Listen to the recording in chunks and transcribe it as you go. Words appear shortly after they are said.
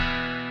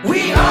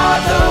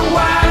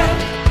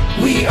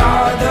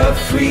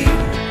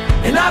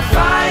our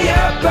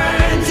fire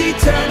burns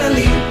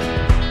eternally.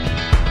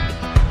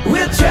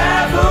 We'll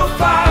travel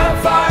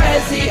far, far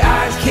as the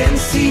eyes can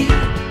see.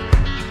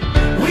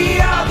 We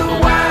are the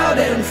wild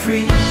and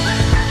free.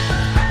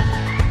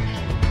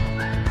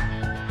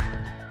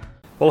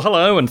 Well,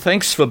 hello, and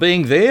thanks for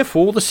being there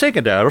for the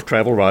second hour of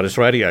Travel Writers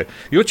Radio.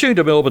 You're tuned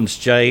to Melbourne's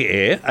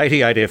J-Air,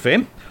 88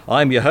 FM.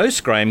 I'm your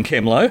host, Graham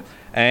Kemlow,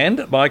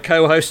 and my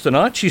co-host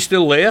tonight, she's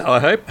still there, I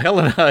hope,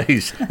 Helen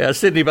Hayes, our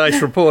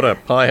Sydney-based reporter.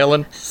 Hi,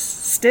 Helen.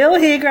 Still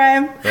here,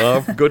 Graham.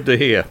 Oh, good to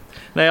hear.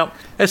 Now,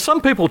 as some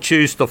people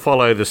choose to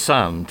follow the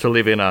sun to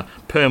live in a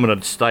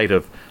permanent state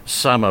of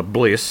summer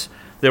bliss,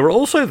 there are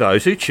also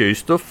those who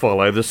choose to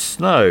follow the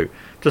snow,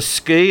 to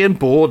ski and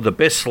board the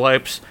best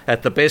slopes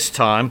at the best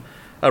time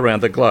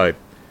around the globe.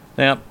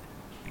 Now,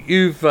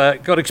 you've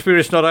got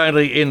experience not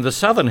only in the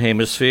southern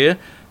hemisphere,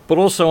 but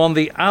also on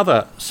the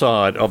other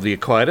side of the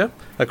equator,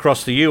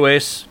 across the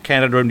US,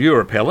 Canada and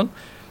Europe, Helen.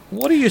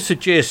 What do you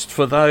suggest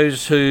for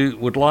those who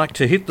would like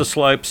to hit the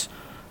slopes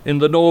in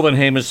the northern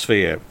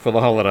hemisphere for the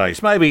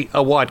holidays? Maybe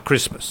a white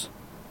Christmas.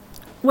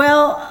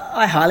 Well,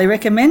 I highly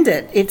recommend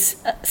it.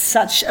 It's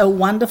such a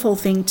wonderful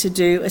thing to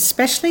do,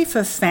 especially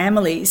for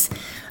families.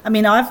 I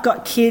mean, I've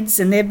got kids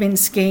and they've been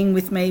skiing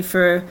with me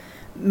for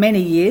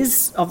many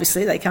years.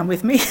 Obviously, they come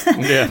with me.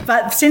 Yeah.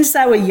 But since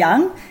they were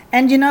young,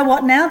 and you know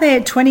what, now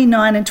they're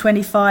 29 and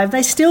 25,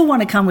 they still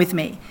want to come with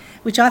me,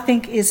 which I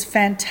think is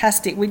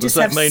fantastic. We just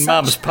have mean such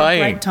Mum's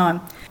paying? a great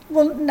time.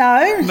 Well,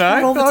 no,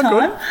 not all the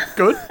time.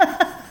 Good.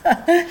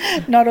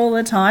 Not all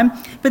the time.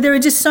 But there are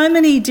just so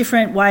many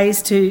different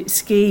ways to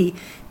ski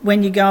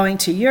when you're going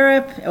to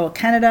Europe or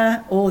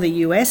Canada or the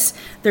US.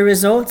 The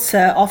resorts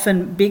are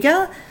often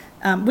bigger.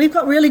 We've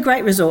got really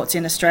great resorts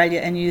in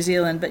Australia and New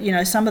Zealand, but, you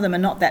know, some of them are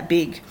not that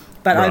big.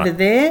 But Right. over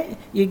there,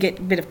 you get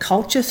a bit of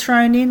culture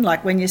thrown in,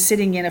 like when you're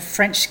sitting in a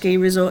French ski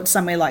resort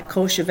somewhere like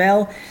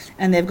Courchevel,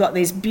 and they've got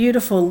these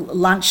beautiful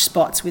lunch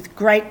spots with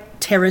great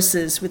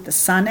terraces with the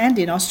sun, and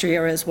in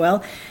Austria as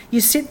well.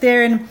 You sit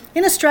there, and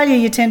in Australia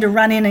you tend to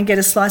run in and get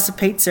a slice of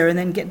pizza and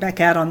then get back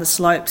out on the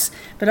slopes.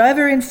 But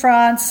over in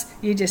France,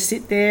 you just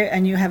sit there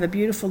and you have a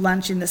beautiful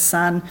lunch in the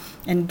sun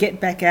and get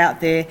back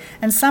out there.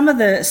 And some of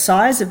the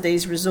size of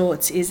these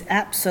resorts is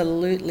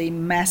absolutely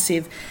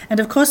massive. And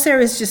of course there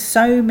is just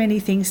so many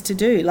things to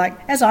do. Like,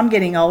 as I'm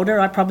getting older,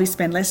 I probably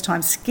spend less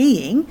time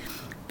skiing,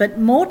 but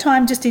more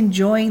time just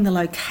enjoying the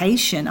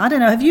location. I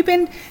don't know, have you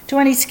been to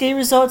any ski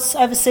resorts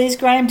overseas,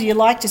 Graham? Do you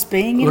like just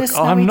being in a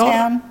snowy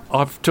town?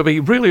 To be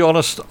really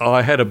honest,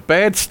 I had a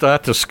bad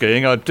start to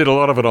skiing. I did a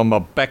lot of it on my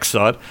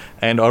backside,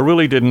 and I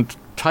really didn't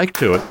take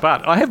to it.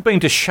 But I have been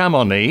to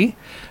Chamonix.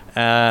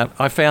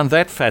 I found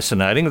that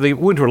fascinating. The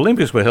Winter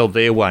Olympics were held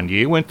there one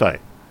year, weren't they?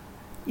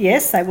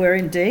 Yes, they were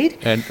indeed.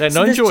 And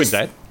I enjoyed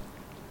that.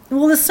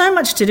 Well, there's so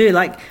much to do.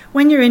 Like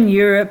when you're in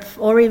Europe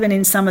or even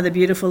in some of the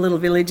beautiful little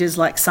villages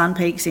like Sun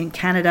Peaks in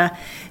Canada,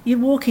 you're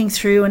walking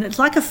through and it's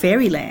like a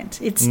fairyland.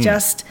 It's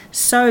just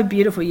so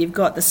beautiful. You've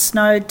got the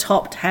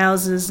snow-topped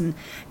houses, and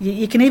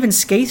you can even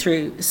ski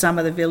through some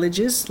of the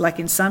villages. Like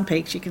in Sun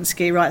Peaks, you can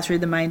ski right through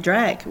the main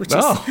drag, which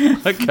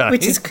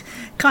is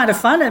kind of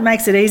fun. It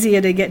makes it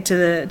easier to get to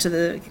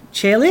the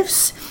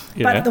chairlifts.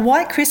 Yeah. But the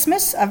White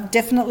Christmas, I've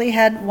definitely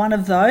had one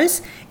of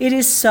those. It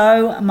is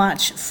so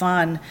much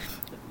fun.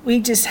 We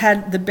just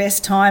had the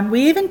best time.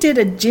 We even did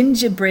a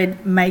gingerbread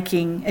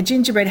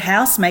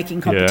house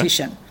making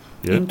competition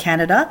in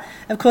Canada.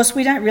 Of course,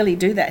 we don't really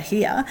do that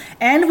here.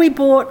 And we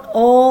bought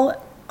all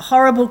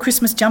horrible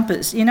Christmas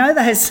jumpers. You know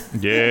those?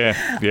 Yeah.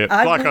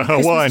 Like a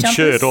Hawaiian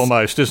shirt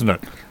almost, isn't it?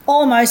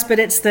 Almost, but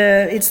it's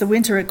the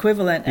winter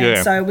equivalent. And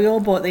Yeah. so we all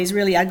bought these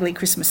really ugly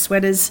Christmas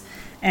sweaters,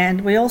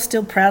 and we all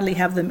still proudly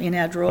have them in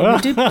our drawer.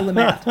 We do pull them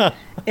out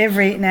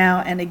every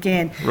now and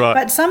again. Right.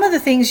 But some of the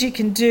things you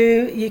can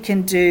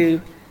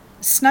do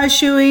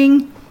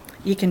snowshoeing.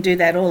 You can do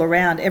that all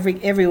around.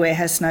 Everywhere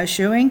has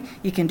snowshoeing.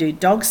 You can do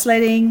dog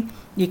sledding.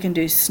 You can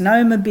do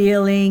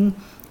snowmobiling.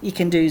 You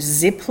can do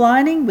zip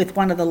lining, with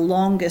one of the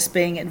longest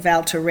being at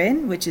Val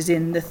Thorens, which is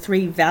in the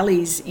Three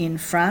Valleys in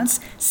France.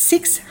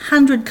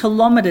 600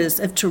 kilometres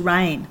of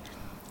terrain.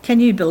 Can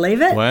you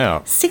believe it?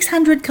 Wow.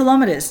 600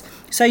 kilometres.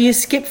 So you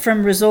skip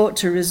from resort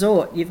to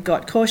resort. You've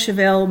got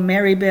Courchevel,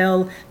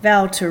 Méribel,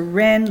 Val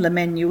Thorens, Le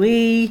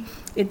Menuet.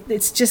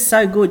 It's just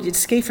so good. You'd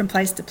ski from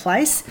place to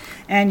place,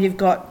 and you've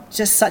got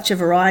just such a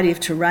variety of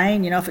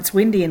terrain. You know, if it's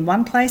windy in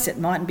one place, it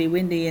mightn't be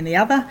windy in the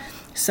other.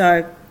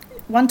 So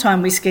one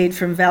time we skied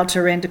from Val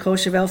Thorens to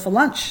Courchevel for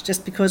lunch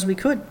just because we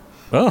could.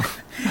 Oh,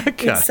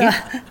 okay.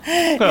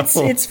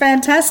 It's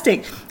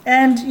fantastic.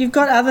 And you've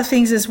got other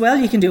things as well.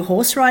 You can do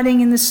horse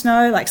riding in the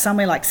snow, like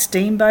somewhere like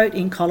Steamboat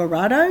in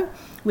Colorado,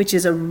 which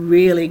is a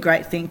really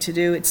great thing to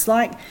do. It's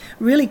like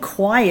really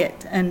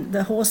quiet, and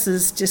the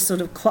horses just sort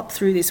of clop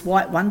through this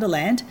white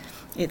wonderland.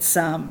 It's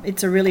a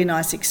really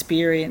nice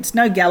experience.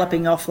 No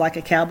galloping off like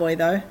a cowboy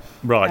though.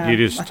 Right, you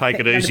just take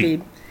it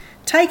easy.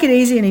 Take it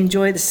easy and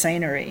enjoy the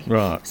scenery.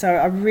 Right. So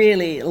I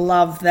really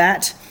love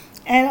that.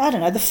 And I don't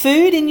know, the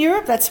food in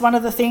Europe, that's one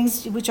of the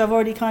things which I've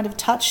already kind of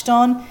touched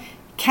on.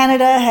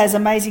 Canada has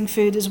amazing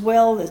food as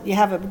well. You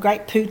have a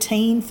great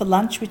poutine for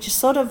lunch, which is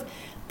sort of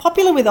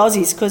popular with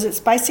Aussies because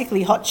it's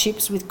basically hot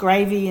chips with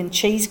gravy and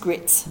cheese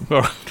grits. All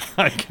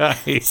right,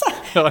 okay. So,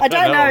 I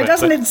don't know. It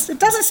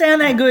doesn't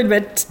sound that good,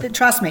 but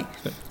trust me,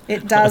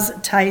 it does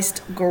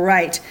taste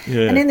great.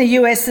 Yeah. And in the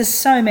US, there's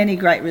so many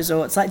great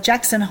resorts like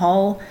Jackson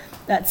Hole.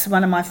 That's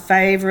one of my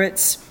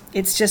favourites.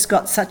 It's just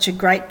got such a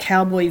great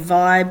cowboy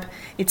vibe.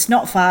 It's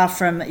not far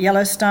from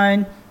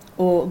Yellowstone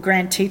or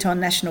Grand Teton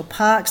National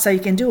Park, so you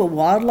can do a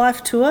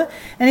wildlife tour.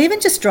 And even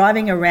just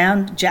driving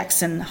around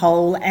Jackson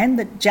Hole and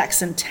the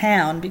Jackson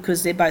town,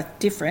 because they're both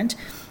different,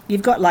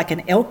 you've got like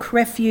an elk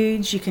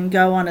refuge. You can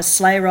go on a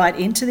sleigh ride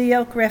into the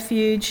elk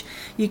refuge.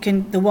 You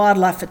can the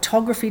wildlife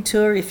photography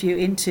tour if you're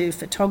into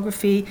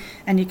photography,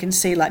 and you can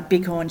see like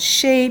bighorn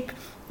sheep.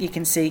 You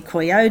can see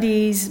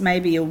coyotes,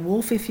 maybe a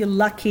wolf if you're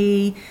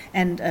lucky,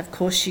 and of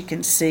course you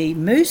can see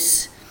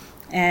moose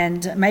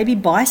and maybe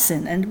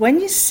bison. And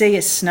when you see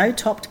a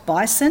snow-topped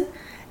bison,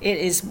 it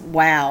is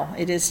wow.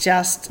 It is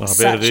just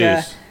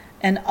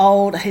an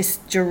old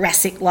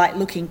Jurassic-like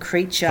looking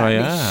creature.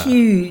 They're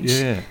huge.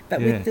 Yeah,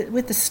 but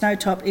with the snow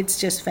top, it's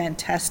just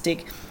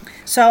fantastic.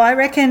 So I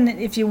reckon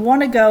if you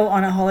want to go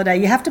on a holiday,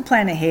 you have to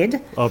plan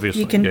ahead.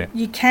 Obviously,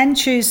 you can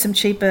choose some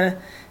cheaper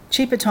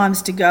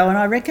times to go, and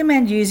I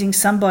recommend using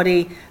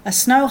a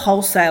snow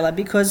wholesaler,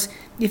 because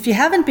if you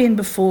haven't been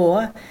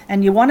before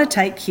and you want to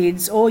take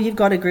kids or you've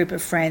got a group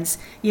of friends,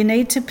 you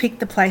need to pick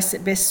the place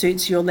that best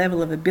suits your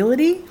level of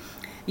ability.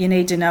 You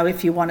need to know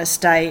if you want to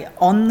stay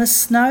on the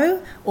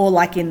snow or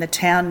like in the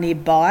town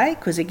nearby,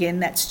 because again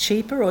that's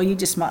cheaper, or you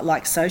just might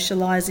like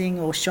socialising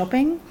or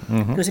shopping,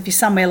 because if you're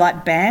somewhere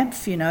like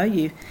Banff,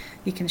 you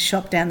can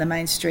shop down the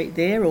main street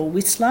there, or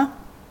Whistler.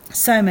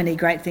 So many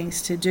great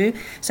things to do.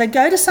 So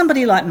go to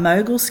somebody like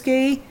Mogul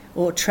Ski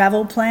or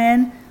Travel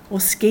Plan or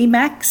Ski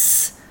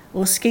Max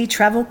or Ski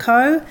Travel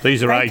Co.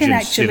 These are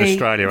agents in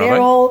Australia,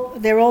 are they?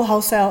 They're all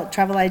wholesale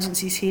travel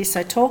agencies here.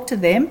 So talk to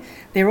them.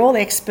 They're all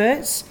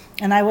experts,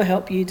 and they will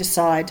help you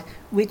decide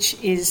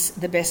which is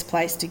the best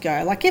place to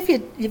go. Like if you're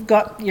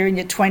in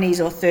your 20s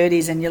or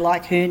 30s and you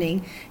like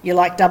hooning, you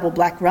like double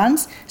black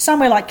runs,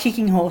 somewhere like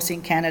Kicking Horse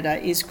in Canada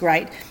is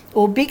great.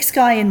 Or Big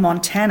Sky in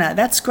Montana,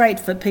 that's great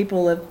for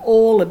people of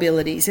all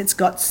abilities. It's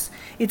got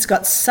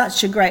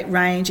such a great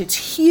range.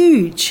 It's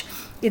huge.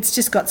 It's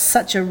just got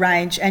such a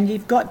range, and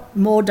you've got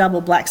more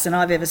double blacks than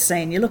I've ever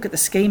seen. You look at the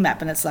ski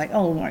map and it's like,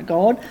 oh my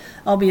God,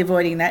 I'll be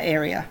avoiding that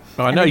area.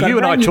 I know you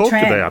and I talked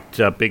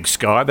about Big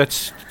Sky.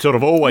 That's sort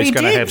of always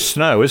going to have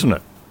snow, isn't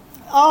it?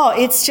 Oh,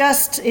 it's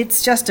just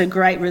a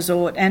great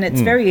resort, and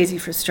it's very easy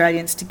for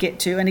Australians to get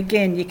to. And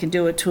again, you can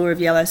do a tour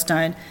of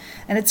Yellowstone,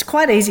 and it's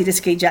quite easy to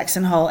ski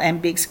Jackson Hole and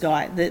Big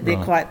Sky.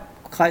 They're quite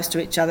close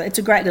to each other. It's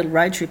a great little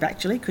road trip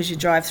actually, because you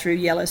drive through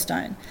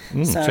Yellowstone.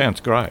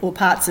 Sounds great. Or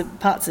parts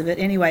of it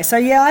anyway. So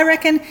yeah, I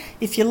reckon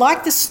if you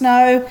like the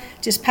snow,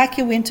 just pack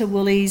your winter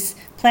woolies,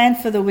 plan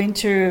for the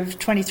winter of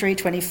 23,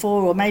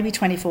 24, or maybe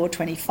 24,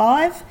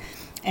 25,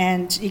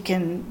 and you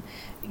can.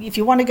 If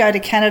you want to go to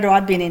Canada,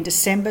 I've been in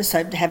December,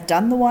 so have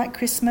done the White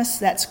Christmas,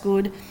 that's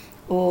good.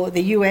 Or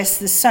the US,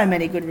 there's so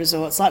many good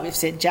resorts. Like we've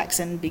said,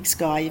 Jackson, Big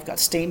Sky, you've got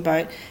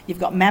Steamboat, you've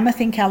got Mammoth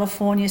in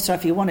California. So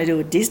if you want to do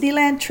a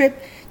Disneyland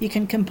trip, you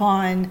can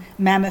combine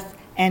Mammoth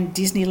and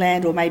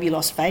Disneyland, or maybe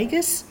Las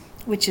Vegas,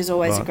 which is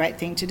always a great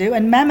thing to do.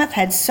 And Mammoth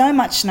had so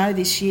much snow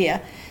this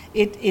year,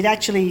 it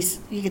actually,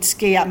 you could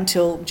ski up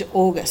until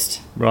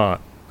August. Right.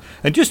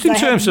 And just in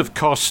terms of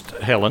cost,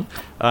 Helen,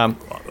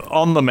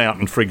 on the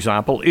mountain, for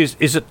example, is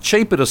it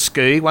cheaper to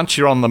ski once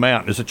you're on the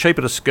mountain? Is it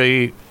cheaper to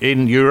ski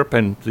in Europe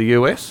and the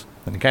US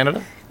than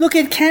Canada? Look,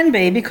 it can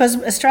be, because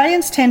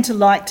Australians tend to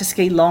like to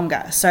ski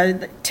longer. So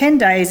 10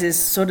 days is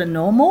sort of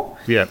normal.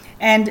 Yeah.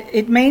 And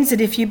it means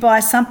that if you buy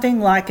something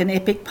like an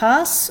Epic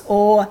Pass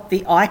or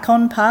the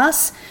Icon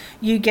Pass,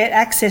 you get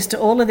access to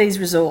all of these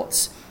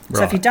resorts.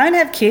 So if you don't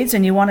have kids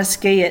and you want to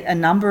ski at a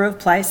number of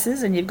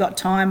places and you've got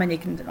time and you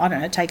can, I don't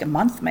know, take a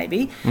month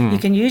maybe, you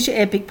can use your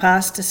Epic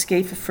Pass to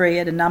ski for free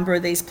at a number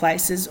of these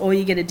places, or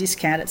you get a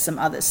discount at some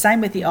others.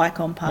 Same with the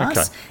Icon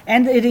Pass. Okay.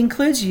 And it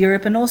includes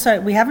Europe, and also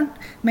we haven't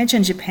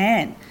mentioned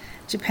Japan.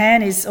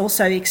 Japan is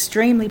also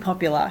extremely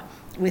popular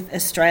with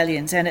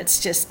Australians, and it's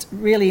just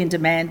really in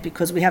demand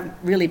because we haven't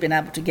really been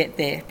able to get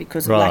there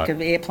because of lack of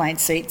airplane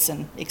seats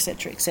and et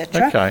cetera, et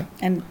cetera. Okay.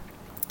 And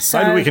so,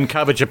 maybe we can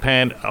cover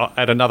Japan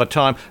at another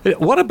time.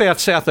 What about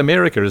South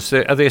America? Is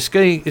there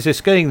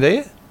skiing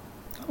there?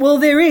 Well,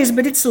 there is,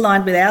 but it's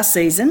aligned with our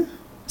season.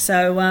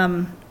 So,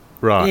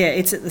 yeah,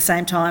 it's at the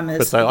same time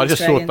as. But I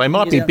just thought they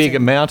might be bigger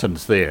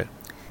mountains there.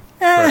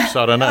 Perhaps,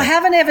 I don't know. I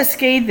haven't ever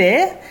skied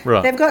there.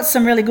 Right. They've got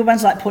some really good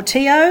ones, like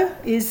Portillo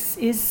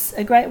is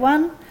a great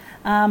one.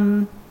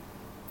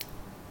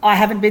 I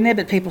haven't been there,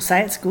 but people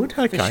say it's good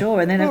for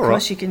sure. And then, of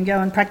course, you can go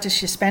and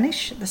practice your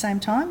Spanish at the same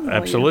time.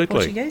 Absolutely.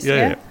 Or your Portuguese.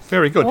 Yeah,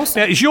 very good. Awesome.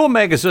 Now, is your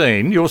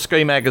magazine, your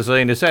ski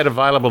magazine, is that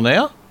available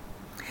now?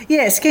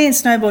 Yeah, Ski and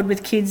Snowboard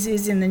with Kids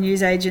is in the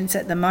newsagents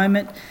at the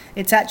moment.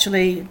 It's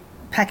actually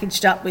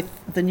packaged up with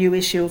the new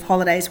issue of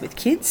Holidays with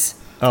Kids.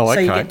 Oh, okay. So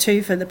you get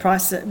two for the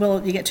price.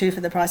 You get two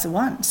for the price of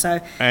one. So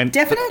And-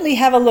 definitely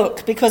have a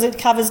look, because it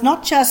covers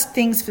not just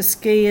things for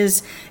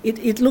skiers.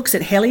 It looks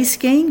at heli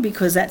skiing,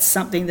 because that's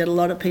something that a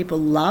lot of people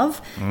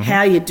love.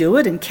 How you do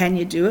it and can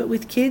you do it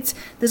with kids.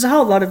 There's a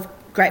whole lot of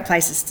great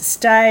places to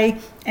stay,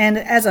 and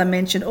as I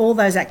mentioned, all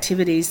those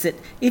activities that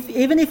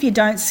even if you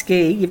don't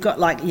ski, you've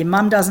got, like, your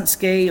mum doesn't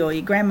ski or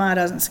your grandma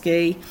doesn't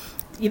ski,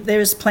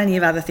 there's plenty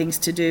of other things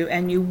to do,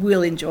 and you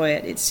will enjoy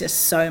it. It's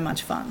just so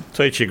much fun.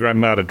 Teach your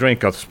grandma to drink,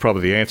 that's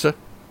probably the answer.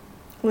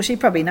 Well, she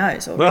probably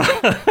knows already.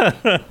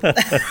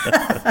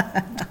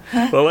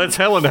 Well, that's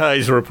Helen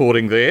Hayes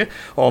reporting there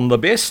on the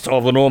best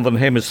of the Northern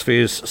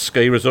Hemisphere's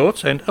ski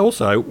resorts, and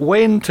also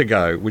when to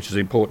go, which is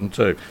important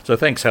too. So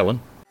thanks,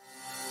 Helen.